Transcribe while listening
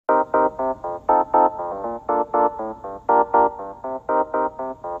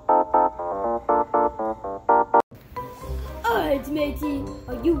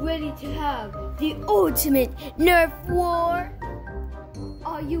the ultimate Nerf war.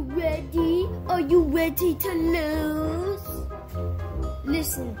 Are you ready? Are you ready to lose?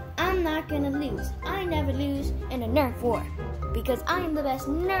 Listen, I'm not gonna lose. I never lose in a Nerf war because I am the best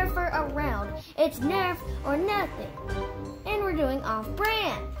Nerfer around. It's Nerf or nothing. And we're doing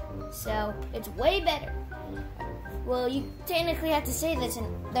off-brand, so it's way better. Well, you technically have to say that's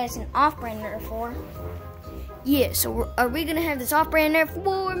an off-brand Nerf war. Yeah, so are we gonna have this off-brand Nerf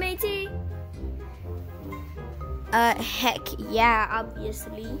war, matey? Heck yeah,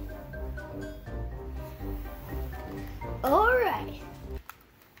 obviously. Alright.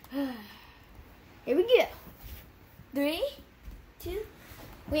 Here we go. 3, 2.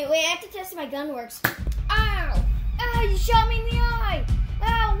 Wait, I have to test if my gun works. Ow! Ow, you shot me in the eye!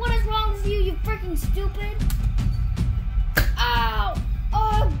 Ow, what is wrong with you, you freaking stupid? Ow!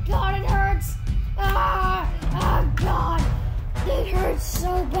 Oh god, it hurts! Ah! Oh god! It hurts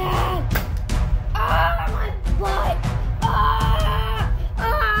so bad! Ah, my butt! Ah!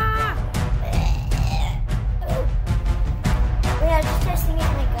 Ah! Wait, I was just testing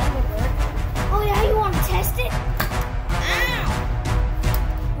if my gun would work. Oh yeah, you want to test it? Ow!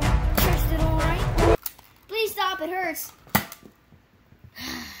 Test it alright? Please stop, it hurts.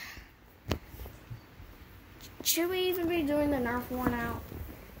 Should we even be doing the Nerf war now?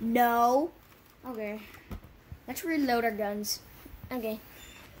 No. Okay. Let's reload our guns. Okay.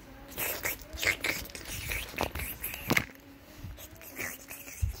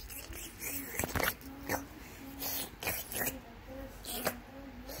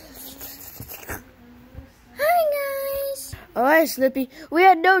 Alright, Slippy. We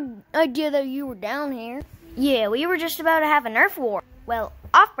had no idea that you were down here. Yeah, we were just about to have a Nerf war. Well,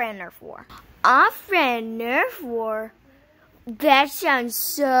 off-brand Nerf war. Off-brand Nerf war? That sounds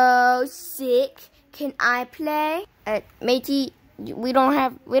so sick. Can I play? Matey, we don't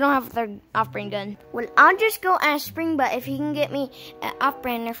have a third off-brand gun. Well, I'll just go ask Springbutt if he can get me an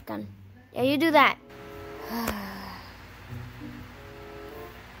off-brand Nerf gun. Yeah, you do that.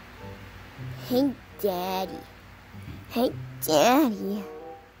 Hey, Daddy. Hey, Daddy.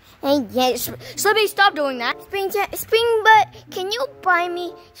 Hey, Daddy. Slippy, stop doing that. Springbutt, can you buy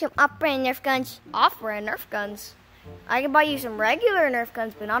me some off-brand Nerf guns? Off-brand Nerf guns? I can buy you some regular Nerf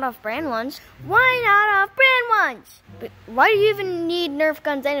guns, but not off-brand ones. Why not off-brand ones? But why do you even need Nerf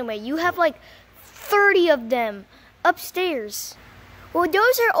guns anyway? You have like 30 of them upstairs. Well,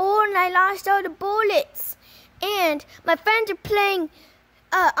 those are old and I lost all the bullets. And my friends are playing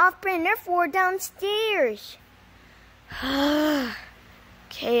off-brand Nerf war downstairs.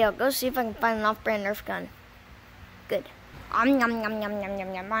 Okay, I'll go see if I can find an off-brand Nerf gun. Good.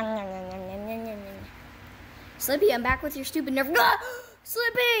 Slippy, I'm back with your stupid Nerf gun.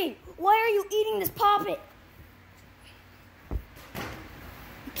 Slippy, why are you eating this Poppet?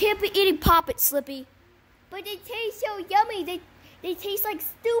 You can't be eating Poppet, Slippy. But they taste so yummy. They taste like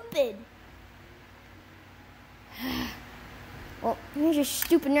stupid. Well, here's your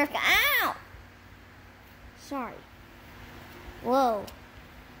stupid Nerf gun. Ow! Sorry. Whoa.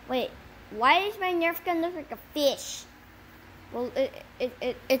 Wait, why does my Nerf gun look like a fish? Well,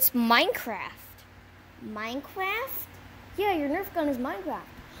 it's Minecraft. Minecraft? Yeah, your Nerf gun is Minecraft.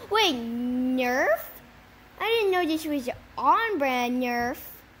 Wait, Nerf? I didn't know this was on-brand Nerf.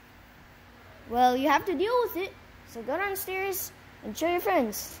 Well, you have to deal with it. So go downstairs and show your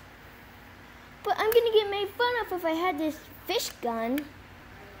friends. But I'm gonna get made fun of if I had this fish gun.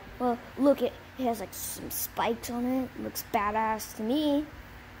 Well, look, it has like some spikes on it. Looks badass to me.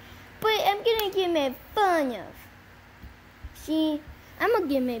 But I'm gonna get made fun of. See, I'm gonna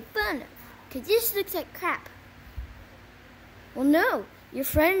get made fun of. Because this looks like crap. Well, no. Your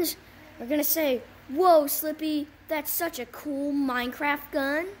friends are gonna say, whoa, Slippy, that's such a cool Minecraft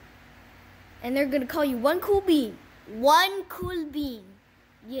gun. And they're gonna call you one cool bean. One cool bean.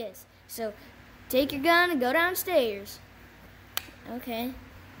 Yes. So, take your gun and go downstairs. Okay.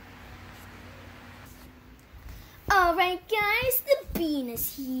 Alright guys, the bean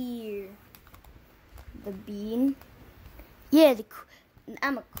is here. The bean? Yeah,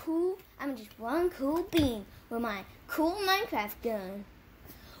 I'm just one cool bean with my cool Minecraft gun.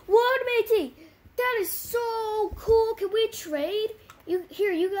 Whoa, matey, that is so cool. Can we trade? You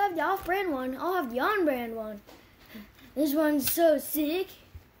have the off-brand one, I'll have the on-brand one. This one's so sick.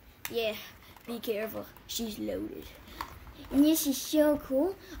 Yeah, be careful, she's loaded. And this is so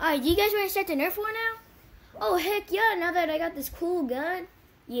cool. Alright, do you guys want to start the Nerf war now? Oh, heck yeah, now that I got this cool gun.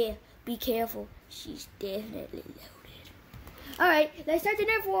 Yeah, be careful. She's definitely loaded. Alright, let's start the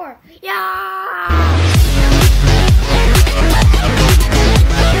Nerf war. Yeah!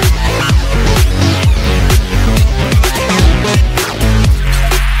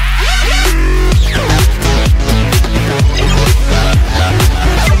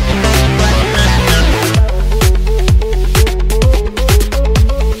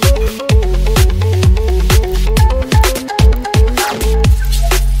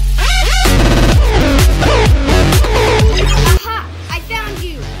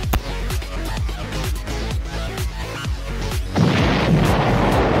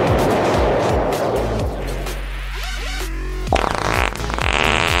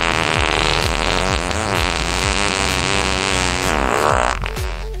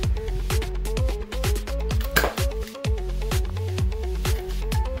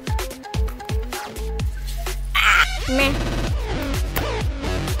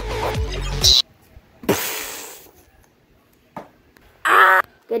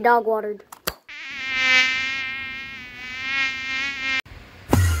 dog watered.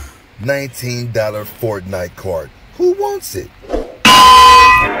 $19 Fortnite card. Who wants it?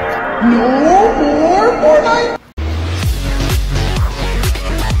 No more Fortnite!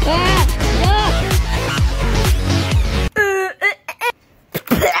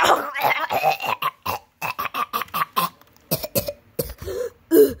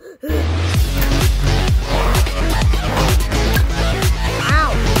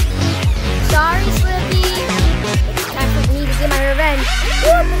 Ow! Sorry, Slippy. It's time for me to get my revenge.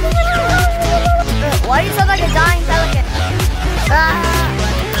 Why do you sound like a dying pelican?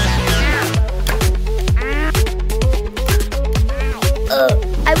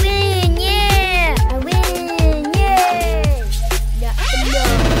 I win, yeah! I win, yay! No.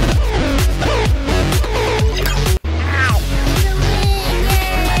 Ow! I win,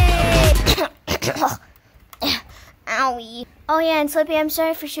 yay! Owie. Oh yeah, and Slippy, I'm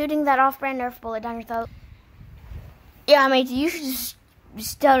sorry for shooting that off-brand Nerf bullet down your throat. Yeah, mate, you should just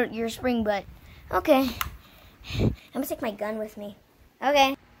start your spring butt. Okay. I'm gonna take my gun with me.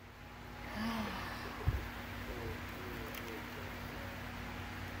 Okay.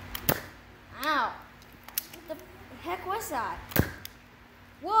 Ow. What the heck was that?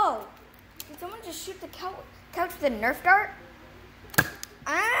 Whoa. Did someone just shoot the couch with a Nerf dart?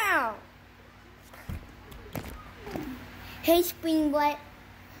 Ow. Hey, spring butt.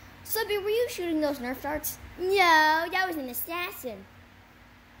 Slippy, were you shooting those Nerf darts? No, that was an assassin.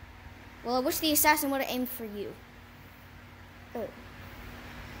 Well, I wish the assassin would have aimed for you. Oh.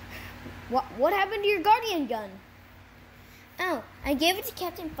 What happened to your guardian gun? Oh, I gave it to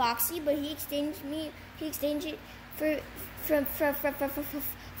Captain Foxy, but he exchanged it from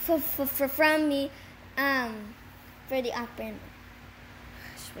me for the off-brand.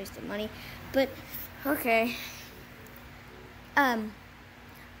 Just wasted money, but okay.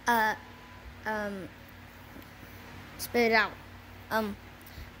 Spit it out.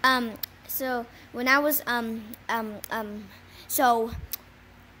 So when I was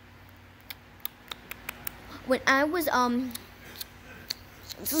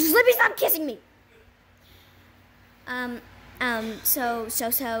Slippy, stop kissing me.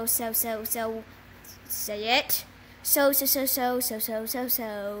 Say it. So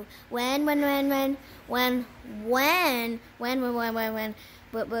when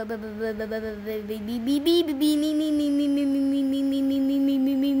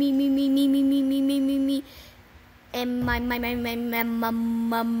and my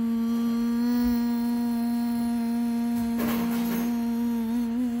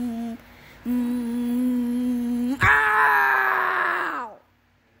ow!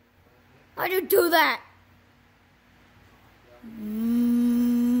 Why'd you do that?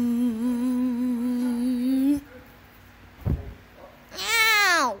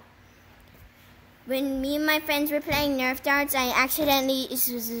 Ow! When me and my friends were playing Nerf darts, I accidentally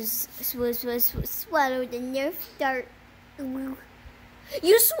swallowed a Nerf dart.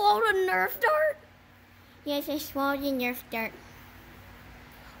 You swallowed a Nerf dart? Yes, I swallowed a Nerf dart.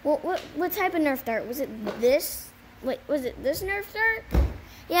 What type of Nerf dart? Was it this? Wait, was it this Nerf dart?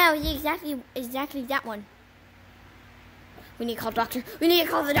 Yeah, it was exactly that one. We need to call the doctor. We need to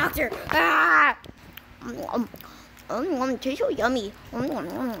call the doctor. Ah! It tastes so yummy.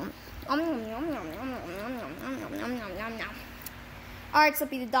 Alright,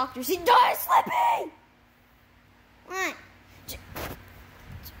 Slippy, the doctor. She died, Slippy! What?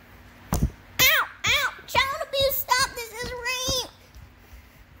 Ow! Ow! Child abuse, stop! This is rape!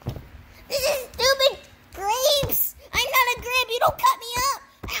 This is stupid grapes! I'm not a grape, you don't cut me up!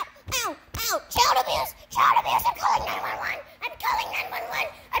 Ow! Ow! Ow! Child abuse! Child abuse! I'm calling 911! I'm calling 911!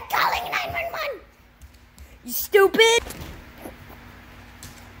 I'm calling 911! You stupid!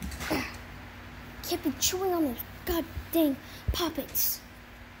 Can't be chewing on those god dang poppets.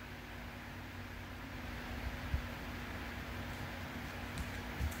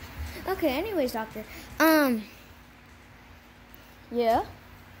 Okay, anyways, doctor. Yeah.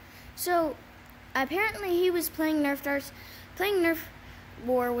 So, apparently he was playing Nerf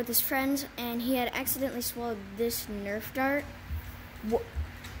war with his friends, and he had accidentally swallowed this Nerf dart. What?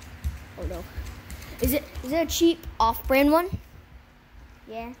 Oh no. Is it a cheap off-brand one?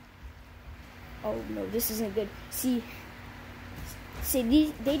 Yeah. Oh no, this isn't good. See,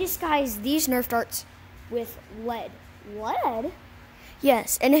 they disguise these Nerf darts with lead. Lead?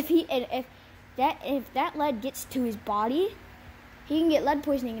 Yes, and if that lead gets to his body, he can get lead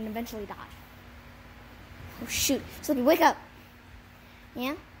poisoning and eventually die. Oh shoot, Slippy, wake up.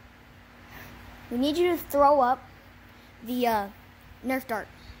 Yeah? We need you to throw up the Nerf dart.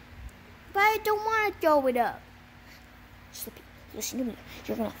 But I don't want to throw it up. Slippy, Listen to me.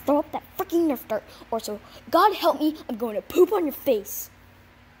 You're gonna throw up that freaking Nerf dart, or so God help me, I'm going to poop on your face.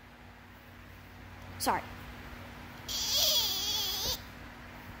 Sorry.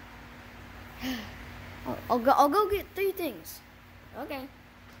 I'll go get 3 things. Okay.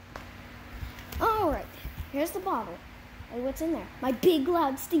 All right. Here's the bottle. Hey, what's in there? My big,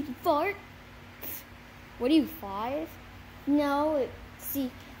 loud, stinky fart. What are you, 5? No.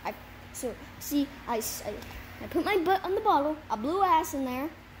 I put my butt on the bottle. I blew ass in there,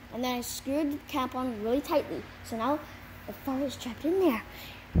 and then I screwed the cap on really tightly. So now the fart is trapped in there.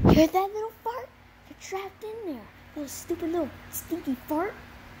 Hear that little fart? You're trapped in there. Little stupid little stinky fart.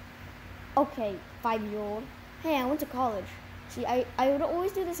 Okay, 5-year-old. Hey, I went to college. See, I would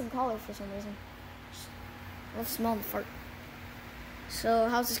always do this in college for some reason. I love smelling the fart. So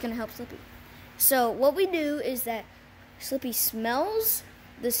how's this gonna help Slippy? So what we do is that Slippy smells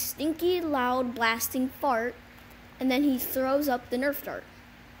the stinky, loud, blasting fart, and then he throws up the Nerf dart.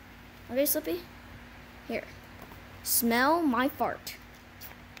 Okay, Slippy? Here. Smell my fart.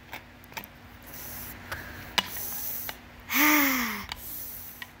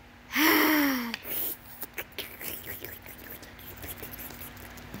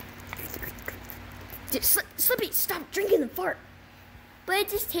 Slippy, stop drinking the fart. But it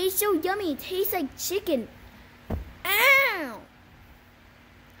just tastes so yummy. It tastes like chicken. Ow!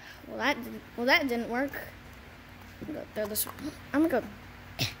 Well, that didn't work. I'm gonna throw this. I'm gonna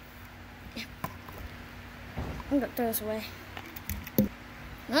throw this away.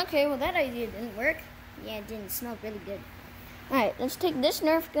 Okay, well that idea didn't work. Yeah, it didn't smell really good. All right, let's take this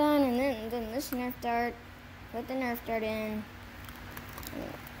Nerf gun and then this Nerf dart. Put the Nerf dart in.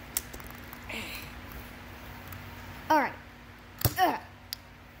 All right.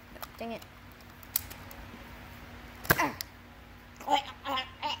 Dang it.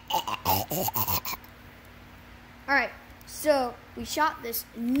 All right, so we shot this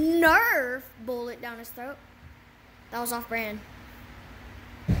Nerf bullet down his throat. That was off-brand.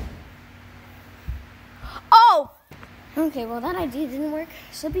 Oh! Okay, well that idea didn't work.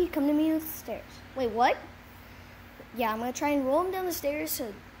 Slippy, come to me with the stairs. Wait, what? Yeah, I'm gonna try and roll him down the stairs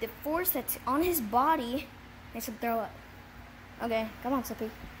so the force that's on his body makes him throw up. Okay, come on, Slippy.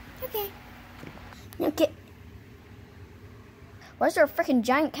 Okay. Okay. Why is there a freaking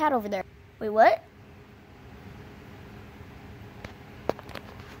giant cat over there? Wait, what?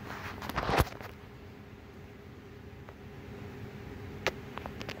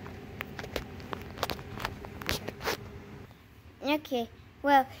 Okay,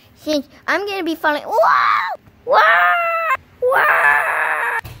 well, since I'm gonna be falling. Whoa! Whoa!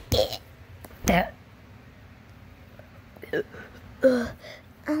 Whoa!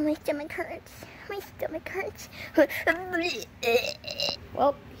 Oh, my stomach hurts. My stomach hurts.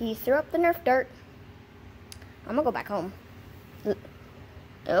 Well, he threw up the Nerf dart. I'm gonna go back home.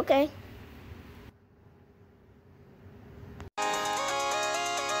 Okay.